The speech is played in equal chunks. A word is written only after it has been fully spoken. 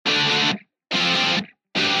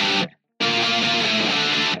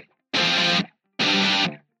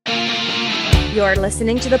You're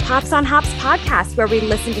listening to the Pops on Hops podcast, where we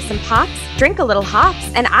listen to some pops, drink a little hops,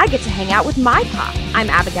 and I get to hang out with my pop. I'm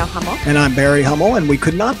Abigail Hummel. And I'm Barry Hummel, and we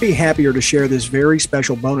could not be happier to share this very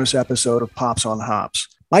special bonus episode of Pops on Hops.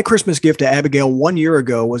 My Christmas gift to Abigail 1 year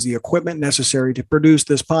ago was the equipment necessary to produce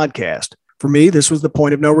this podcast. For me, this was the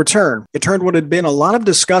point of no return. It turned what had been a lot of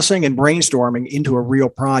discussing and brainstorming into a real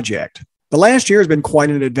project. The last year has been quite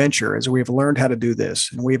an adventure as we have learned how to do this,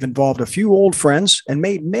 and we have involved a few old friends and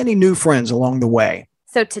made many new friends along the way.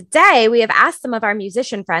 So today we have asked some of our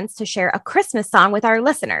musician friends to share a Christmas song with our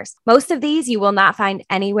listeners. Most of these you will not find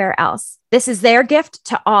anywhere else. This is their gift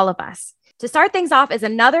to all of us. To start things off is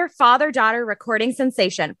another father-daughter recording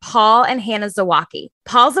sensation, Paul and Hannah Zawacki.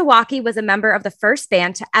 Paul Zawacki was a member of the first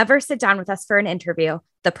band to ever sit down with us for an interview,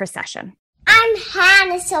 The Procession. I'm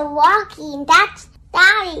Hannah Zawacki, and that's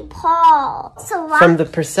Daddy Paul Zawacki. From The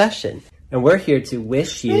Procession. And we're here to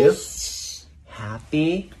wish you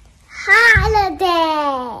happy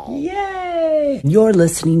holiday. Yay! You're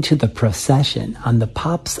listening to The Procession on the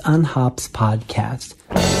Pops on Hops podcast.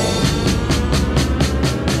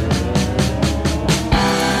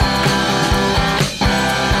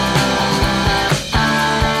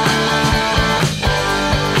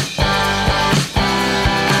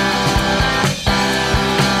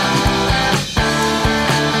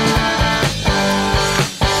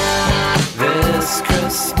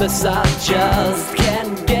 I just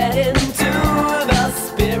can't get into the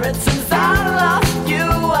spirit since I lost you.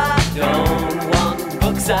 I don't want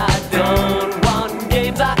books, I don't want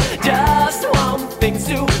games, I just want things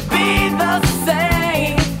to be the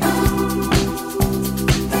same.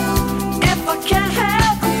 If I can't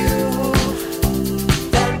have you,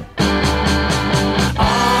 then all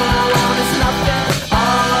I want is nothing,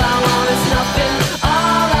 all I want is nothing,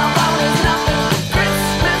 all I want is nothing.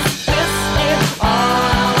 Christmas this year, all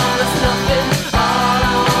I want is nothing, all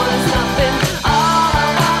I want is nothing, all I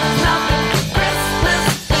want is nothing. Christmas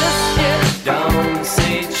this year. Don't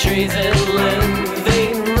see trees in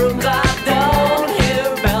living rooms, I don't hear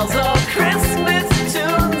bells or Christmas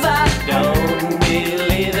tunes, I don't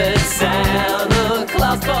believe it. Santa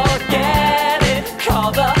Claus, forget it,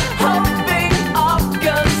 call the whole thing off,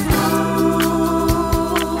 'cause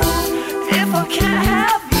if I can't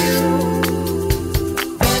have you,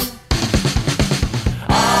 then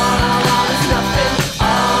all I want is nothing,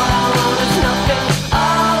 all I want is nothing,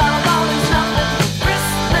 all I want is nothing.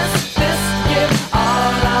 Christmas this year,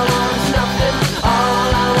 all I want is nothing,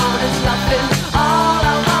 all I want is nothing, all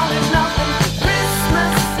I want is nothing.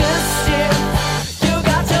 Christmas this year, you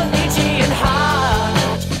got your itchy heart,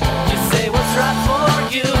 you say what's right for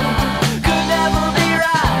you, could never be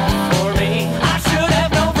right for me. I should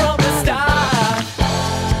have known from the start.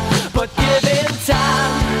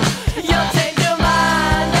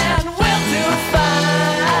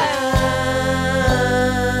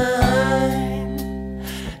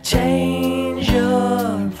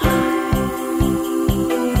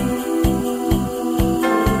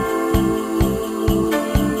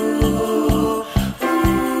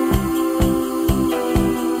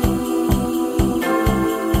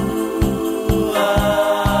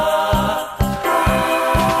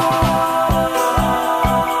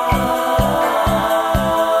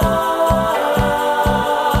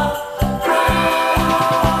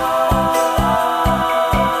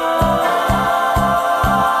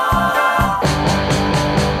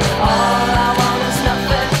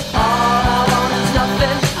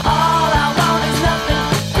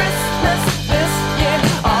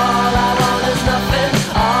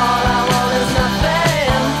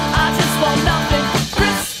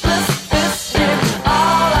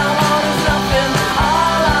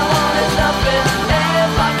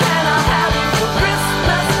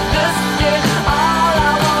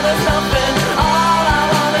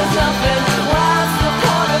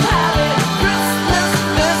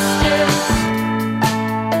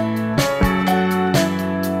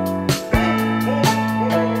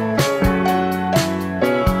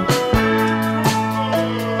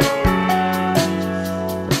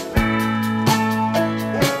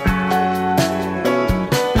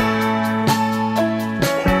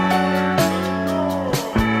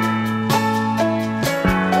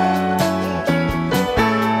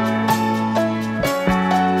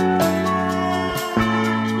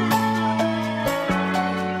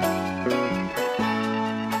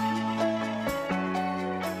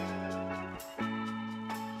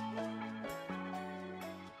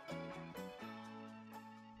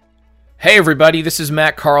 Hey everybody, this is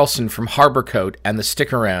Matt Carlson from Harborcoat and the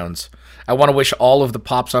Stick-Arounds. I want to wish all of the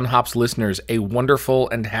Pops on Hops listeners a wonderful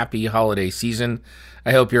and happy holiday season.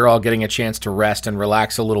 I hope you're all getting a chance to rest and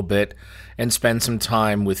relax a little bit and spend some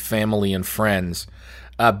time with family and friends.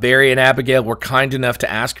 Barry and Abigail were kind enough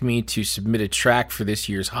to ask me to submit a track for this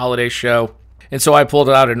year's holiday show, and so I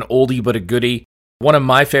pulled out an oldie but a goodie. One of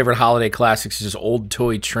my favorite holiday classics is Old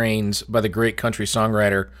Toy Trains by the great country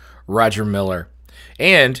songwriter Roger Miller.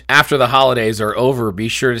 And after the holidays are over, be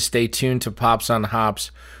sure to stay tuned to Pops on Hops,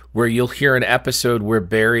 where you'll hear an episode where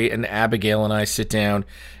Barry and Abigail and I sit down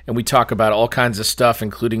and we talk about all kinds of stuff,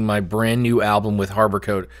 including my brand new album with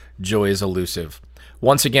Harborcoat, Joy is Elusive.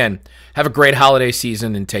 Once again, have a great holiday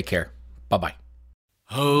season and take care. Bye-bye.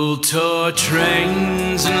 Old toy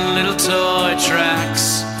trains and little toy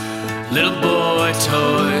tracks, little boy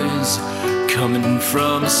toys coming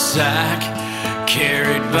from a sack,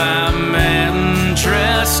 carried by a man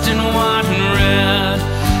dressed in white and red.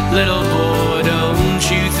 Little boy,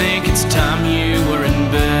 don't you think it's time you were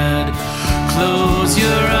in bed? Close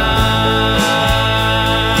your eyes,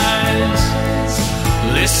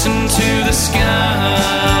 listen to the skies.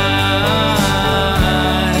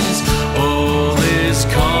 All is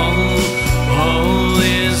calm, all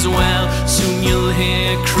is well. Soon you'll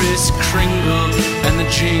hear Kris Kringle and the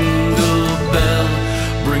jingle bell,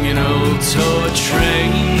 bringing old toy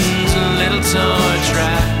trains and little toy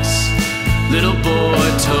tracks, little boy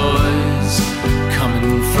toys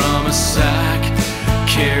coming from a sack,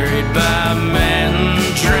 carried by men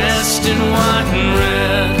dressed in white and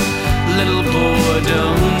red. Little boy,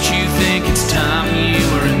 don't you think it's time you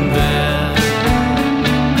were in bed?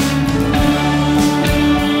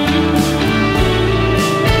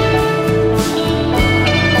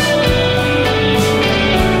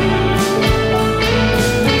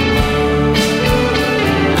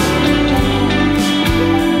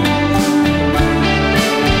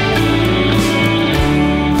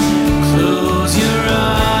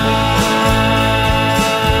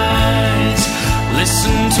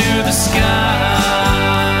 Skies,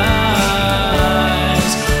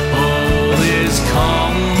 all is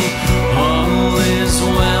calm, all is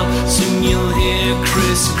well. Soon you'll hear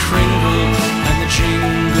Kris Kringle and the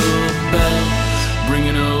jingle bell,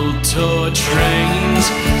 bringing old toy trains,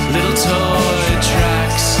 little toy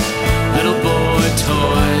tracks, little boy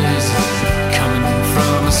toys coming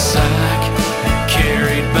from a sack,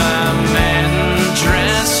 carried by men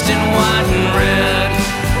dressed in white and red.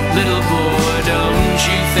 Little boy, don't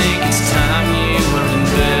you think it's time you were in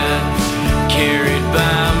bed? Carried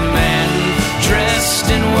by men dressed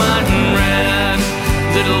in white and red.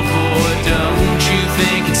 Little boy, don't you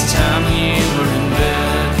think it's time you were in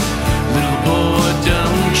bed? Little boy,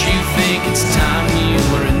 don't you think it's time you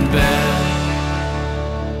were in bed?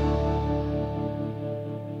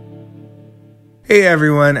 Hey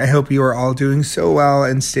everyone, I hope you are all doing so well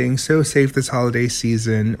and staying so safe this holiday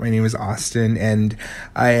season. My name is Austin, and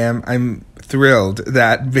I'm thrilled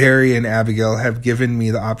that Barry and Abigail have given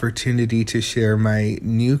me the opportunity to share my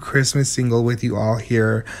new Christmas single with you all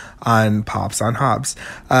here on Pops on Hops.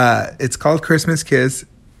 It's called Christmas Kiss.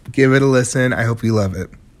 Give it a listen. I hope you love it.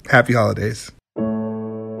 Happy holidays.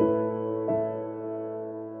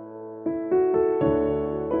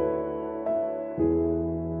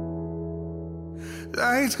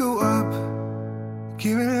 Lights go up,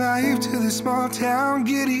 giving life to the small town.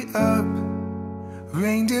 Giddy up,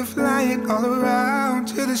 reindeer flying all around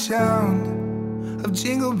to the sound of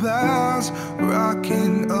jingle bells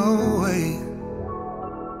rocking away.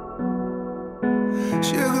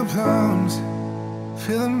 Sugar plums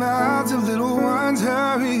fill the mouths of little ones.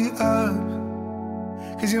 Hurry up,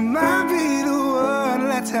 'cause you might be the one.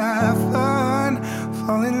 Let's have fun,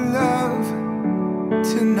 fall in love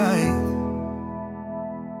tonight.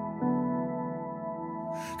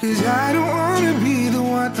 'Cause I don't wanna be the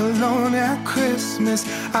one alone at Christmas.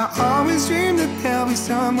 I always dream that there'll be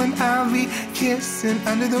someone I'll be kissing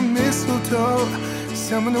under the mistletoe,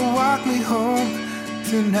 someone to walk me home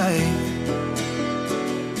tonight.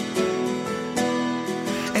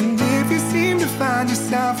 And if you seem to find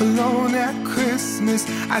yourself alone at Christmas,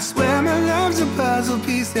 I swear my love's a puzzle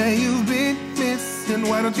piece that you've been missing.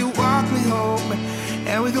 Why don't you walk me home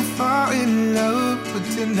and we can fall in love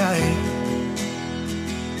tonight?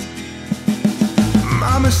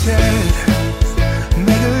 Mama said,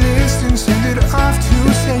 make a list and send it off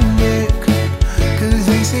to St. Nick, 'cause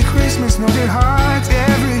they say Christmas knows your heart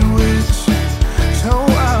every wish. So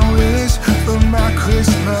I wish for my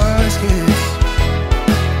Christmas kiss.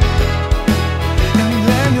 And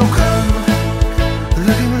then you'll come,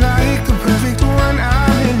 looking like the perfect one.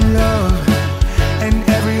 I'm in love, and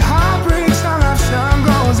every heartbreak song I've sung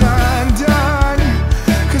goes undone.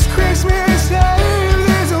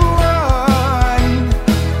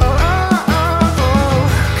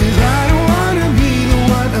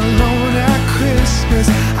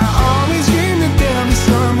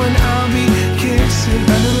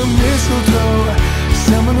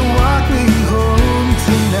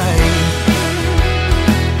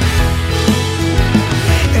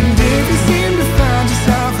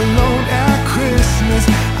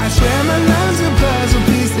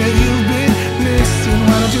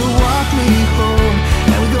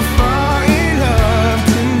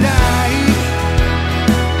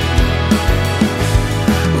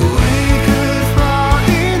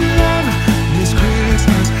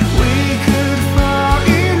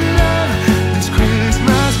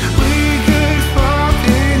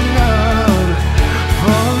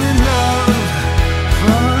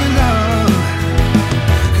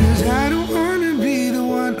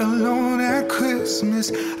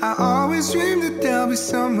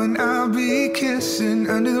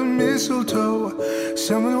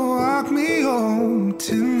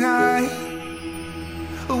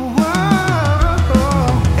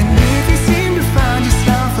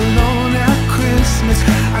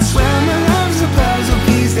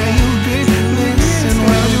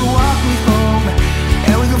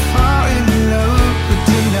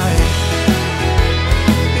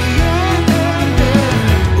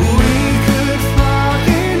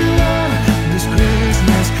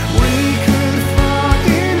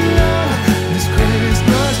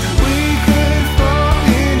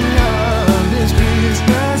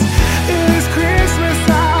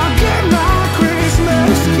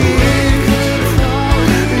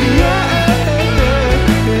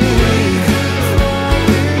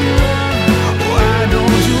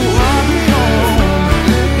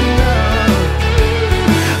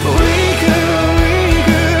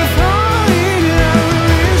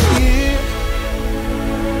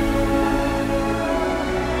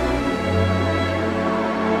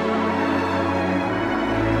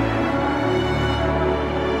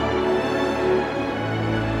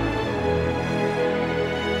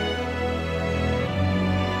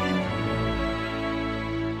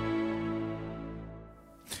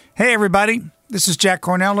 Hey, everybody. This is Jack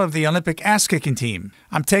Cornell of the Olympic ass-kicking team.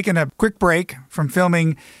 I'm taking a quick break from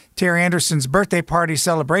filming Terry Anderson's birthday party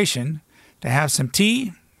celebration to have some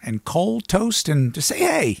tea and cold toast and to say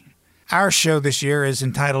hey. Our show this year is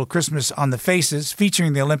entitled Christmas on the Faces,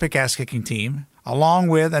 featuring the Olympic ass-kicking team, along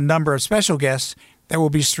with a number of special guests that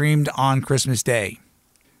will be streamed on Christmas Day.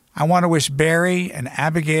 I want to wish Barry and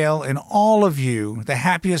Abigail and all of you the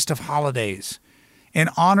happiest of holidays. In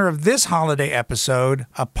honor of this holiday episode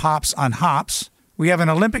of Pops on Hops, we have an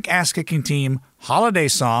Olympic ass-kicking team holiday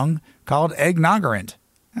song called Eggnoggerant.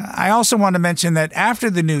 I also want to mention that after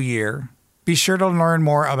the new year, be sure to learn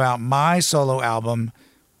more about my solo album,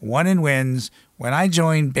 One in Wins, when I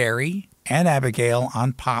join Barry and Abigail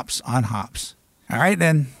on Pops on Hops. All right,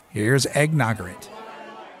 then, here's Eggnoggerant.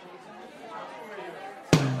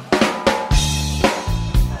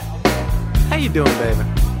 How you doing, baby?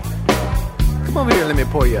 Come over here, let me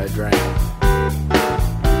pour you a drink.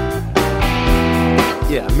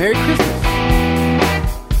 Yeah, Merry Christmas.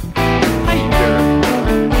 How you doing?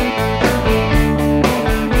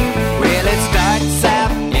 Well, it starts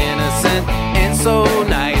out innocent and so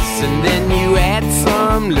nice, and then you add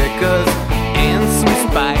some liquors and some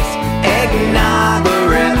spice.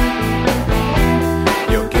 Eggnoggerant.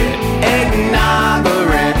 You'll get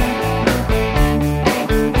eggnoggerant.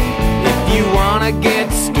 If you wanna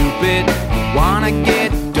get stupid, wanna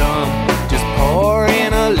get dumb, just pour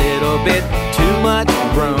in a little bit too much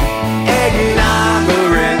rum.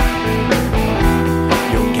 Eggnoggerant.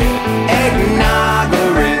 You'll get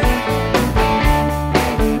eggnoggerant.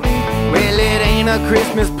 Well, it ain't a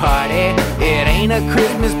Christmas party, it ain't a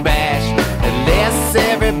Christmas bash, unless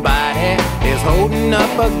everybody is holding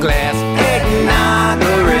up a glass.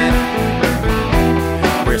 Eggnoggerant.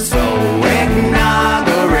 We're so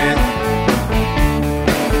eggnoggerant.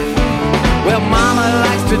 Well, Mama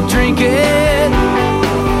likes to drink it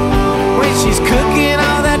when she's cooking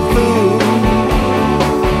all that food.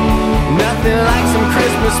 Nothing like some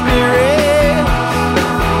Christmas spirit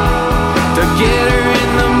to get her in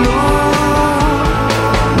the mood.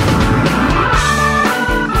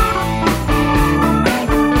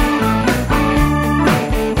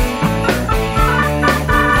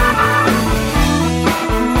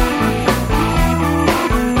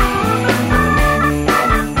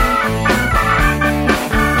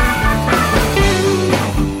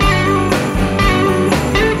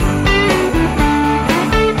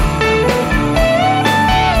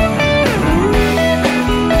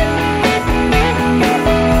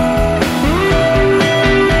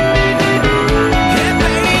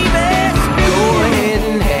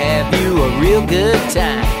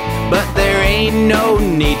 No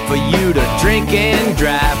need for you to drink and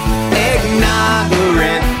drive.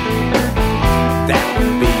 Eggnoggerant. That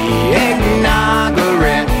would be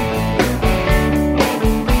eggnoggerant.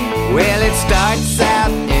 Well, it starts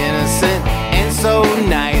out innocent and so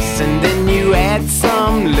nice, and then you add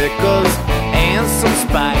some liquors and some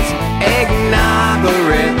spice.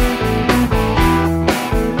 Eggnoggerant.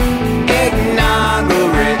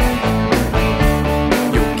 Eggnoggerant.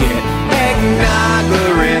 You'll get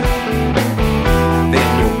eggnoggerant.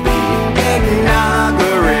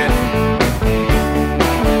 Eggnoggerant.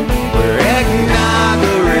 We're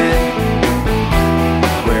eggnoggerant.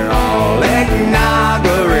 We're all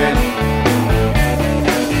eggnoggerant.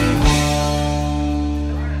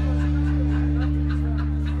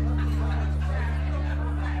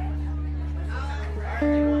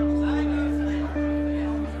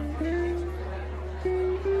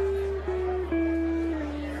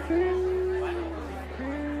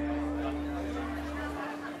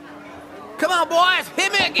 Come on, boys,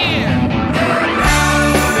 hit me again.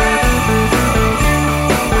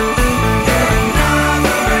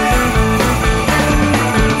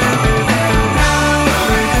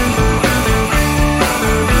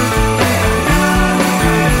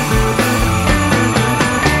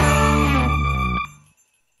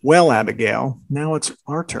 Well, Abigail, now it's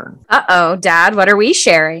our turn. Uh-oh, Dad, what are we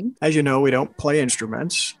sharing? As you know, we don't play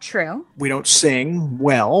instruments. True. We don't sing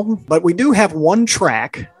well, but we do have one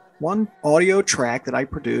audio track that I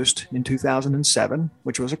produced in 2007,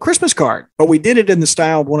 which was a Christmas card. But we did it in the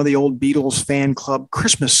style of one of the old Beatles fan club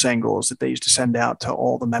Christmas singles that they used to send out to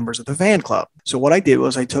all the members of the fan club. So what I did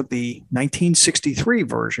was I took the 1963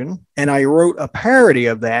 version and I wrote a parody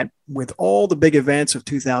of that with all the big events of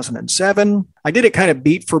 2007. I did it kind of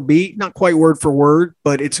beat for beat, not quite word for word,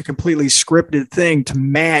 but it's a completely scripted thing to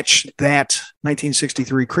match that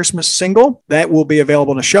 1963 Christmas single. That will be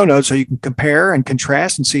available in the show notes so you can compare and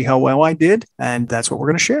contrast and see how well I did. And that's what we're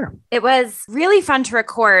going to share. It was really fun to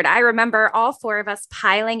record. I remember all four of us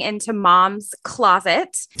piling into Mom's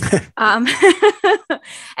closet.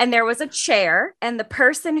 And there was a chair, and the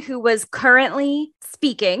person who was currently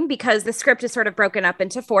speaking, because the script is sort of broken up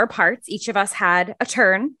into 4 parts. Each of us had a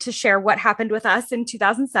turn to share what happened with us in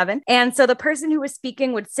 2007. And so the person who was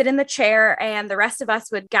speaking would sit in the chair, and the rest of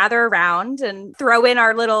us would gather around and throw in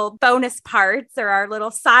our little bonus parts or our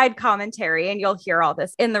little side commentary. And you'll hear all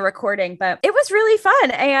this in the recording, but it was really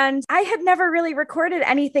fun. And I had never really recorded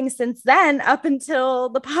anything since then up until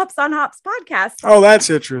the Pops on Hops podcast. Oh, that's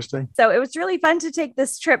interesting. So it was really fun to take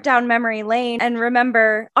this trip down memory lane and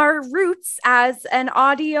remember our roots as an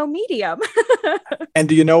audio medium. And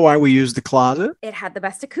do you know why we used the closet? It had the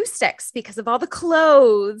best acoustics because of all the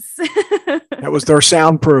clothes. That was their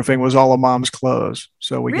soundproofing, was all of Mom's clothes.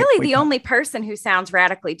 So the only person who sounds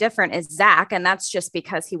radically different is Zach, and that's just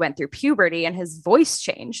because he went through puberty and his voice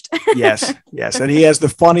changed. Yes. And he has the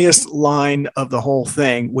funniest line of the whole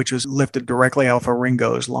thing, which was lifted directly off of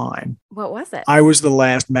Ringo's line. What was it? I was the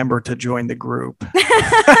last member to join the group.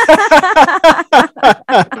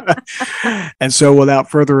 And so without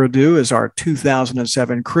further ado is our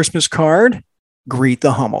 2007 Christmas card, Greet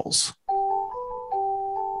the Hummels.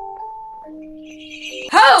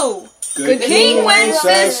 Ho! Good King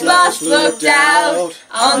Wenceslas looked out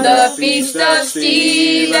on the feast of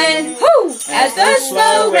Stephen. Whoo! As the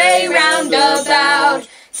slow ray round about,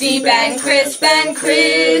 deep and crisp and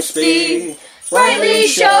crispy, brightly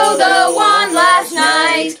shone the one last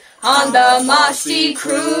night on the mossy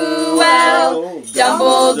cruel.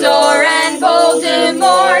 Dumbledore and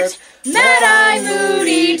Voldemort, Mad-Eye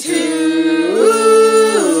Moody too.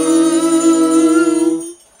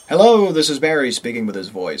 Hello, this is Barry speaking with his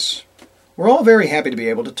voice. We're all very happy to be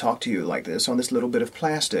able to talk to you like this on this little bit of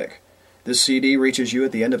plastic. This CD reaches you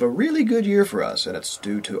at the end of a really good year for us, and it's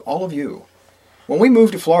due to all of you. When we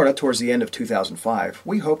moved to Florida towards the end of 2005,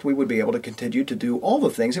 we hoped we would be able to continue to do all the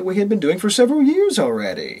things that we had been doing for several years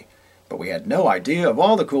already. But we had no idea of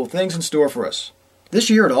all the cool things in store for us. This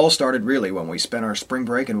year it all started really when we spent our spring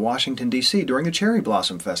break in Washington, D.C. during the Cherry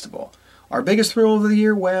Blossom Festival. Our biggest thrill of the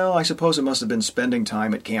year, well, I suppose it must have been spending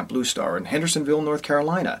time at Camp Blue Star in Hendersonville, North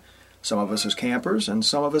Carolina. Some of us as campers and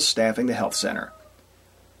some of us staffing the health center.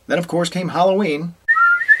 Then, of course, came Halloween.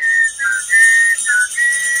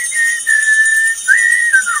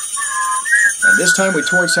 And this time we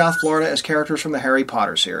toured South Florida as characters from the Harry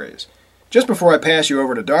Potter series. Just before I pass you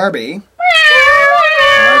over to Darby,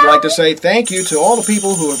 I'd like to say thank you to all the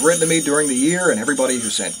people who have written to me during the year and everybody who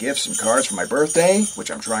sent gifts and cards for my birthday, which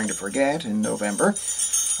I'm trying to forget in November.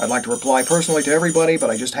 I'd like to reply personally to everybody, but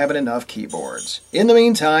I just haven't enough keyboards. In the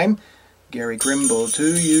meantime, Gary Crimble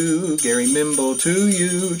to you, Gary Mimble to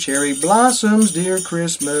you, cherry blossoms, dear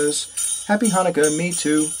Christmas, happy Hanukkah, me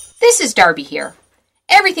too. This is Darby here.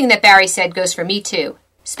 Everything that Barry said goes for me too,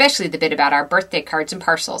 especially the bit about our birthday cards and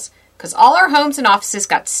parcels, because all our homes and offices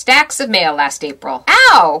got stacks of mail last April.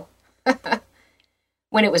 Ow!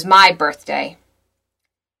 When it was my birthday.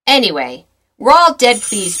 Anyway, we're all dead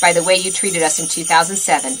pleased by the way you treated us in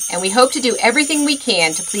 2007, and we hope to do everything we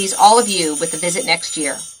can to please all of you with a visit next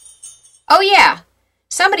year. Oh yeah,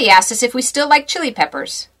 somebody asked us if we still like chili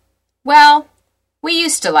peppers. Well, we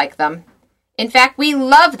used to like them. In fact, we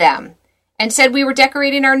love them, and said we were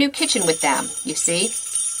decorating our new kitchen with them, you see.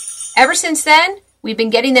 Ever since then, we've been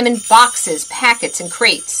getting them in boxes, packets, and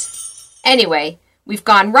crates. Anyway, we've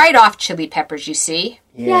gone right off chili peppers, you see.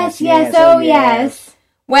 Yes, oh yes.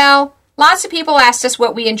 Well, lots of people asked us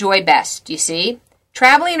what we enjoy best, you see.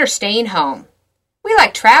 Traveling or staying home. We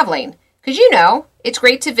like traveling, because you know, it's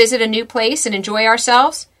great to visit a new place and enjoy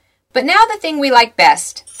ourselves. But now the thing we like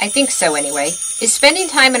best, I think so anyway, is spending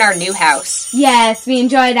time in our new house. Yes, we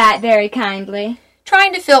enjoy that very kindly.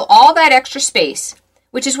 Trying to fill all that extra space,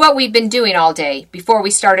 which is what we've been doing all day before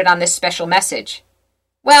we started on this special message.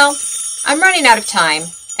 Well, I'm running out of time,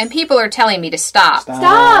 and people are telling me to stop.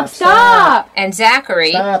 Stop! And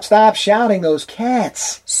Zachary... Stop shouting, those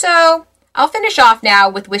cats. So, I'll finish off now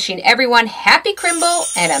with wishing everyone happy Crimble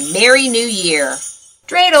and a Merry New Year.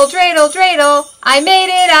 Dreidel, dreidel, dreidel, I made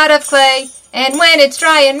it out of clay, and when it's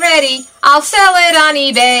dry and ready, I'll sell it on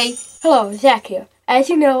eBay. Hello, Zach here. As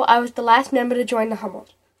you know, I was the last member to join the Hummels.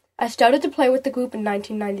 I started to play with the group in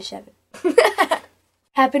 1997.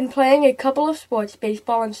 Have been playing a couple of sports,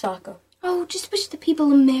 baseball and soccer. Oh, just wish the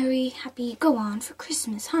people a merry, happy go-on for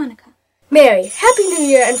Christmas, Hanukkah. Mary, Happy New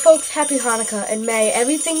Year, and folks, Happy Hanukkah, and may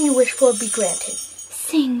everything you wish for be granted.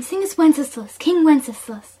 Sing us Wenceslas, King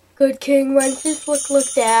Wenceslas. Good King Wenceslas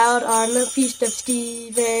looked out on the feast of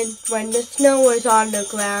Stephen, when the snow was on the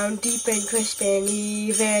ground, deep and crisp and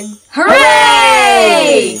even.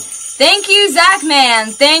 Hooray! Thank you,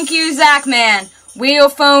 Zachman. Thank you, Zachman. We'll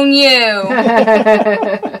phone you.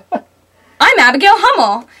 I'm Abigail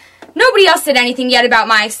Hummel. Nobody else said anything yet about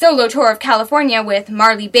my solo tour of California with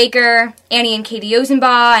Marley Baker, Annie and Katie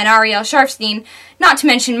Ozenbaugh, and Ariel Sharfstein, not to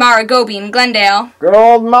mention Mara Gobi in Glendale. Good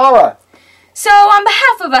old Mara. So, on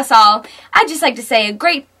behalf of us all, I'd just like to say a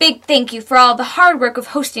great big thank you for all the hard work of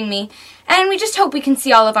hosting me, and we just hope we can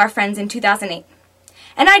see all of our friends in 2008.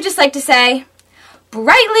 And I'd just like to say,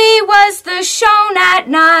 brightly was the shone at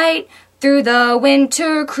night, through the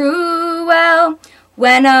winter cruel,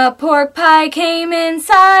 when a pork pie came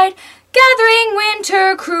inside, gathering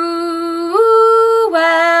winter cruel.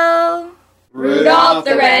 Rudolph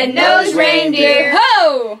the red-nosed reindeer,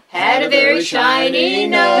 ho! Had a very shiny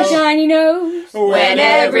nose. A shiny nose. When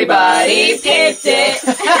everybody picked it.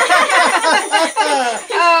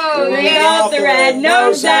 Oh, Rudolph the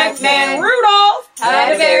red-nosed Zachman, Rudolph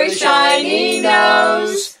had a very shiny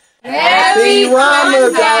nose. Happy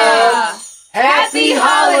Hanukkah! Happy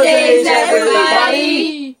holidays,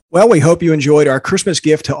 everybody! Well, we hope you enjoyed our Christmas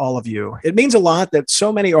gift to all of you. It means a lot that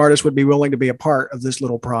so many artists would be willing to be a part of this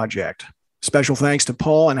little project. Special thanks to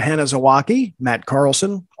Paul and Hannah Zawacki, Matt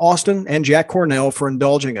Carlson, Austin, and Jack Cornell for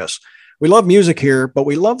indulging us. We love music here, but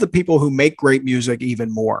we love the people who make great music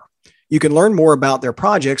even more. You can learn more about their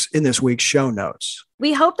projects in this week's show notes.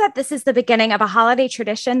 We hope that this is the beginning of a holiday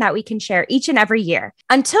tradition that we can share each and every year.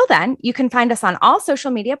 Until then, you can find us on all social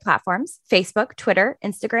media platforms, Facebook, Twitter,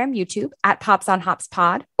 Instagram, YouTube, at Pops on Hops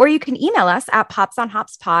Pod, or you can email us at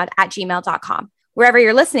popsonhopspod@gmail.com. Wherever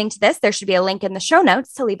you're listening to this, there should be a link in the show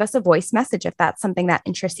notes to leave us a voice message if that's something that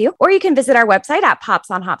interests you. Or you can visit our website at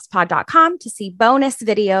popsonhopspod.com to see bonus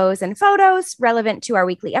videos and photos relevant to our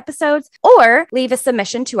weekly episodes, or leave a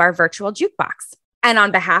submission to our virtual jukebox. And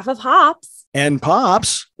on behalf of Hops and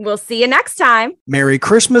Pops, we'll see you next time. Merry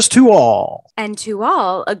Christmas to all. And to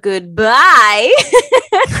all, a goodbye.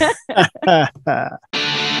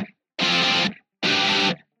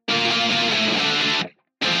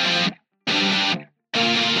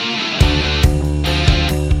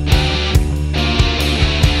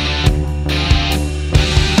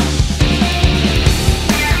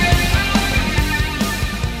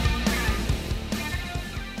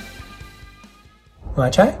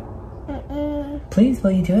 Want to try? Please,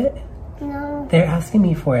 will you do it? No. They're asking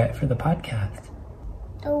me for it for the podcast.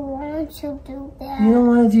 I don't want to do that. You don't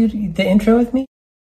want to do the intro with me?